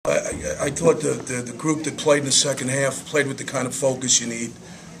I thought the group that played in the second half played with the kind of focus you need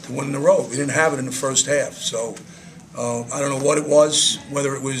to win in a row. We didn't have it in the first half, so I don't know what it was,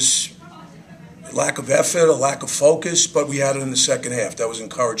 whether it was lack of effort or lack of focus, but we had it in the second half. That was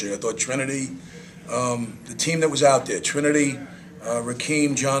encouraging. I thought Trinity, the team that was out there, Trinity,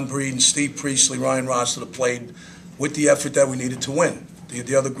 Rakeem, John Breeden, Steve Priestley, Ryan Rossiter played with the effort that we needed to win.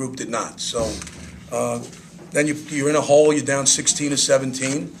 The other group did not. So then you're in a hole, you're down 16 or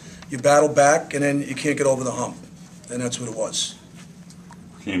 17, you battle back, and then you can't get over the hump. And that's what it was.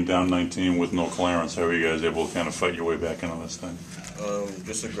 Came down 19 with no clearance. How are you guys able to kind of fight your way back into this thing?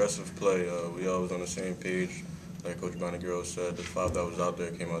 Just aggressive play. We all was on the same page. Like Coach Buonaguro said, the 5 that was out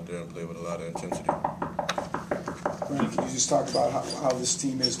there came out there and played with a lot of intensity. Brian, can you just talk about how this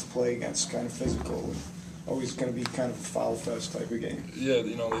team is to play against, kind of physical, and always going to be kind of a foul fest type of game? Yeah,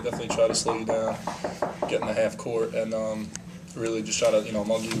 they definitely try to slow you down, get in the half court, and really just try to,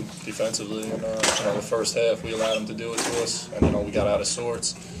 mug you defensively. And, the first half, we allowed them to do it to us, and, we got out of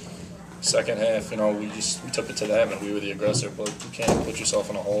sorts. Second half, we took it to them, and we were the aggressor, but you can't put yourself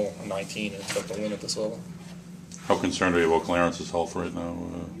in a hole in 19 and expect to win at this level. How concerned are you about Clarence's health right now?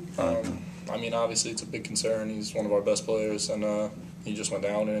 Obviously it's a big concern. He's one of our best players, and he just went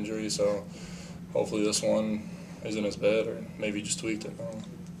down with an injury, so hopefully this one isn't as bad, or maybe he just tweaked it.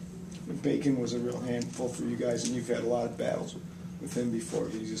 Bacon was a real handful for you guys, and you've had a lot of battles with him before.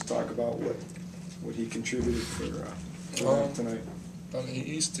 Can you just talk about what he contributed for tonight?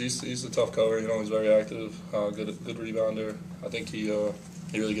 He's a tough cover. He's very active, good rebounder. I think he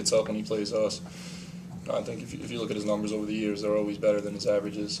really gets up when he plays us. I think if you look at his numbers over the years, they're always better than his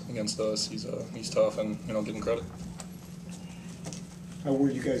averages against us. He's tough, and give him credit. How were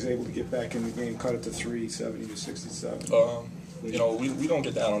you guys able to get back in the game, cut it to 3, 70 to 67? We don't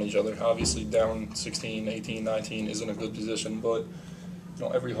get down on each other. Obviously, down 16, 18, 19 isn't a good position, but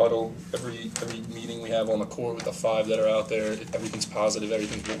every huddle, every meeting we have on the court with the 5 that are out there, everything's positive,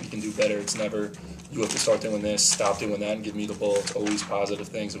 everything's what we can do better. It's never, you have to start doing this, stop doing that, and give me the ball. It's always positive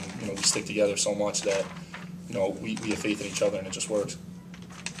things, and we stick together so much that we have faith in each other, and it just works.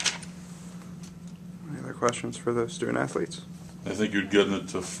 Any other questions for the student athletes? I think you'd gotten it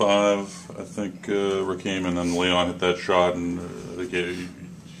to 5. I think Rakeem and then Leon hit that shot, and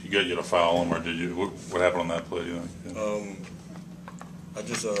he got you to foul him, or did you? What happened on that play? I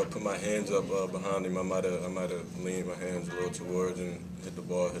just put my hands up behind him. I might have leaned my hands a little towards and hit the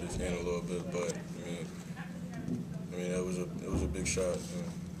ball, hit his hand a little bit. But I mean, it was a big shot.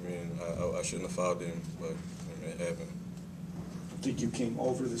 I shouldn't have fouled him, but it happened. I think you came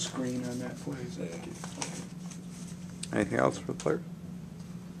over the screen on that play. Anything else for the player?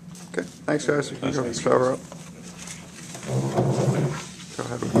 Okay, thanks guys. You can go cover up. Go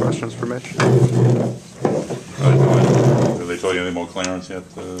ahead with questions for Mitch. Did they tell you anything more Clarence yet?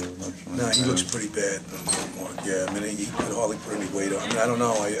 No, he looks pretty bad, Mark. Yeah, he could hardly put any weight on. I don't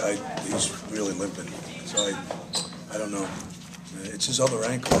know. He's really limping. So I don't know. It's his other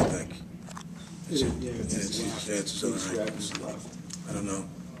ankle, I think. It's his other ankle. I don't know.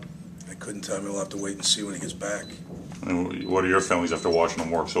 I couldn't tell him. We'll have to wait and see when he gets back. And what are your feelings after watching him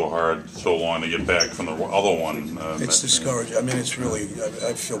work so hard, so long to get back from the other one? It's discouraging. It's really.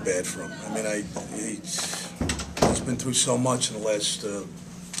 I feel bad for him. He's been through so much in the last,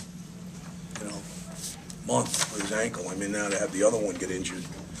 month with his ankle. Now to have the other one get injured,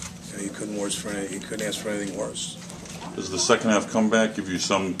 he couldn't ask for anything worse. Does the second half comeback give you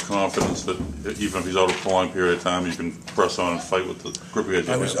some confidence that even if he's out for a long period of time, you can press on and fight with the grip you had?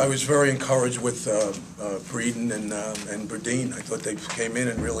 I was very encouraged with Breeden and Breeden. I thought they came in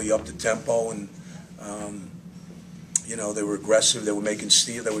and really upped the tempo, and they were aggressive. They were making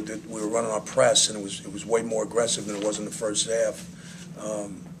steal. We were running our press, and it was way more aggressive than it was in the first half.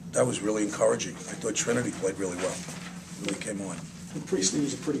 That was really encouraging. I thought Trinity played really well. Really came on. And Priestley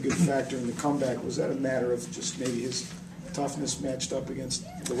was a pretty good factor in the comeback. Was that a matter of just maybe his toughness matched up against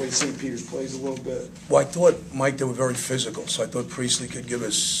the way St. Peter's plays a little bit? Well, I thought, Mike, they were very physical, so I thought Priestley could give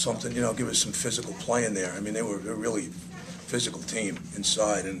us something, give us some physical play in there. They were a really physical team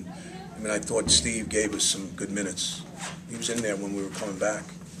inside, and I thought Steve gave us some good minutes. He was in there when we were coming back.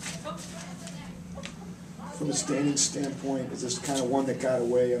 From a standing standpoint, is this kind of one that got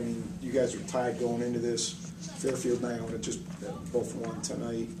away? You guys were tied going into this. Fairfield and Iona just both won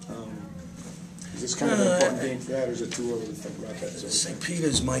tonight. Is this kind of an important game for that, or is it too early to think about that? St.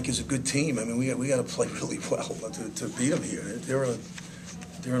 Peter's, Mike, is a good team. We got to play really well to beat them here. They're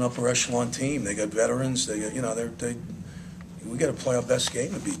an upper echelon team. They got veterans. We got to play our best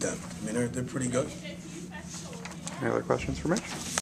game to beat them. They're pretty good. Any other questions for Mitch?